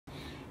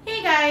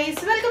Hey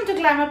guys, welcome to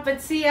Glam Up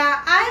with Sia.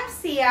 I am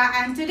Sia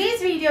and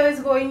today's video is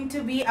going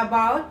to be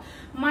about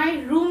my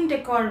room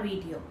decor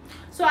video.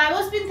 So I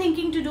was been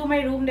thinking to do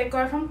my room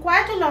decor from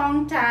quite a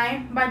long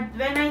time, but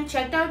when I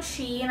checked out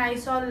Shein, I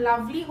saw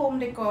lovely home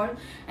decor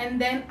and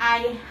then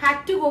I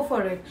had to go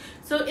for it.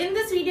 So in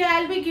this video,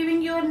 I'll be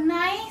giving you a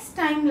nice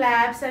time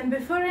lapse and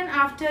before and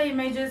after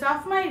images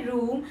of my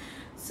room.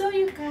 So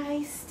you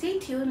guys stay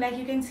tuned. Like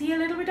you can see a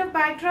little bit of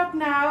backdrop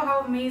now,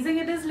 how amazing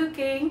it is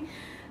looking.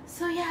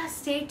 So yeah,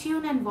 stay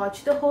tuned and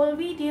watch the whole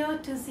video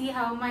to see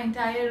how my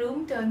entire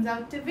room turns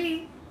out to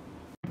be.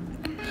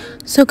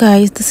 So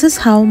guys, this is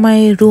how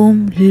my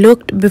room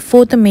looked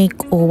before the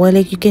makeover.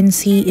 Like you can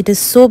see, it is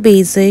so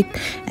basic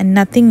and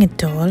nothing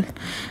at all.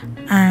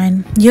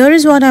 And here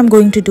is what I'm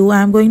going to do.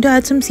 I'm going to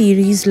add some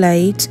series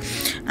lights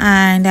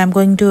and I'm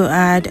going to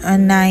add a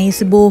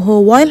nice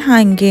boho wall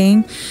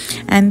hanging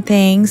and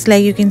things.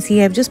 Like you can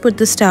see, I've just put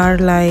the star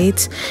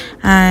lights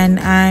and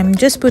I'm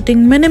just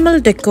putting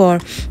minimal decor.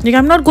 Like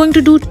I'm not going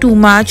to do too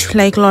much,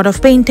 like a lot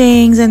of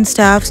paintings and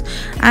stuffs.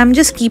 I'm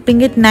just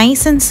keeping it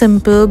nice and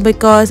simple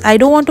because I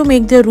don't want to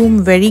make the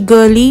room very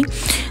girly.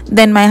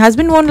 Then my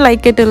husband won't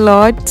like it a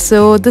lot.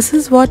 So this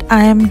is what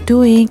I am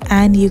doing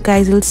and you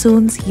guys will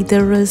soon see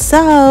the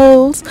results.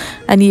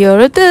 And here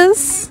it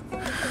is.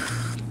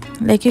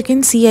 Like you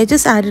can see, I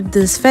just added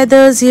this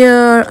feathers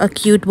here, a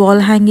cute wall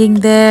hanging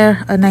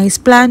there, a nice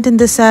plant in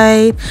the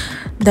side,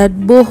 that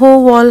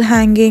boho wall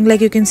hanging,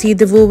 like you can see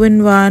the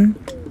woven one,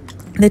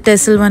 the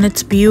tassel one,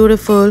 it's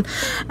beautiful.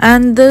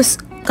 And this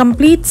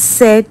complete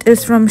set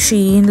is from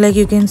Shein. Like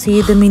you can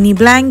see the mini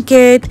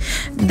blanket,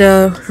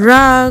 the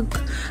rug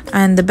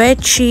and the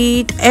bed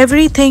sheet,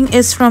 everything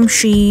is from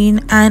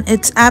Shein and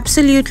it's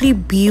absolutely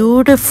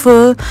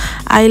beautiful.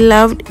 I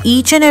loved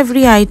each and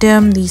every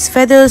item. These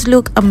feathers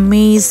look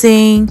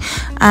amazing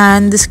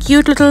and this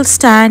cute little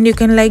stand, you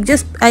can like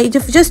I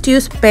just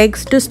use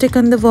pegs to stick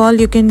on the wall.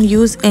 You can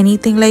use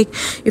anything, like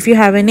if you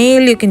have a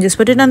nail you can just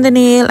put it on the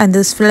nail, and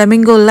this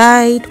flamingo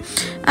light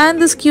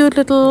and this cute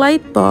little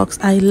light box.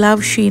 I love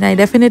Shein, I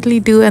definitely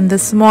do. And the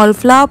small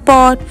flower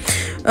pot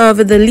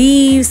with the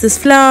leaves, this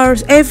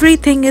flowers,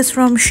 everything is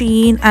from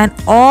Shein and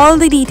all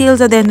the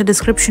details are there in the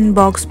description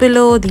box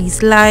below.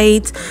 These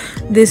lights,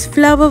 this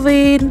flower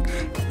vane,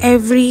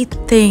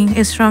 everything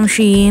is from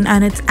Shein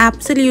and it's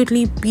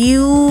absolutely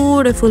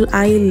beautiful.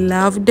 I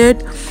loved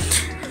it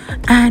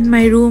and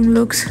my room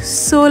looks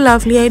so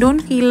lovely. I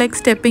don't feel like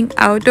stepping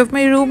out of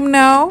my room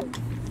now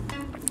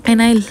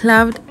and I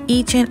loved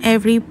each and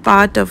every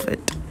part of it.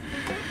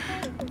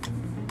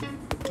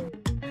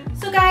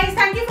 So guys,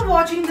 thank you for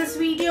watching this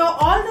video.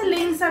 All the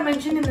links are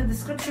mentioned in the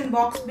description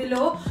box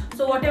below.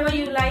 So whatever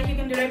you like, you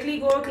can directly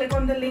go click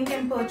on the link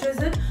and purchase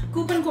it.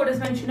 Coupon code is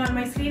mentioned on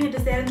my screen. It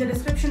is there in the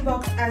description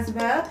box as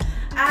well.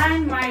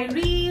 And my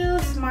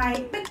reels,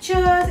 my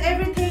pictures,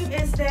 everything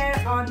is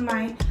there on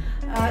my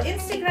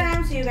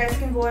Instagram, so you guys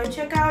can go and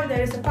check out.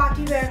 There is a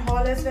party wear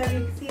haul as well.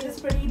 You can see this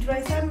pretty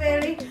dress I'm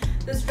wearing.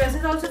 This dress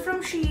is also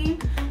from Shein.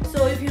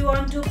 So if you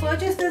want to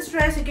purchase this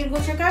dress, you can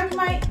go check out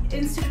my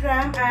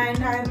Instagram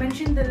and I have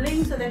mentioned the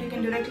link so that you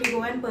can directly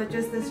go and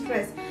purchase this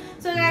dress.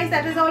 So guys,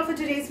 that is all for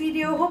today's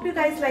video. Hope you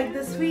guys like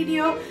this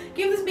video.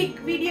 Give this big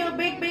video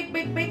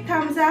big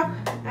thumbs up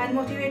and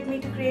motivate me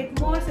to create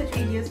more such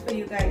videos for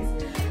you guys.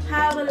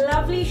 Have a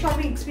lovely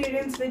shopping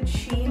experience with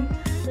Shein.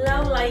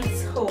 Love,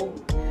 lights,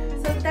 home.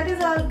 So that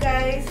is all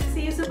guys.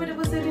 See you super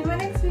duper soon in my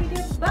next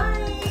video.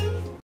 Bye.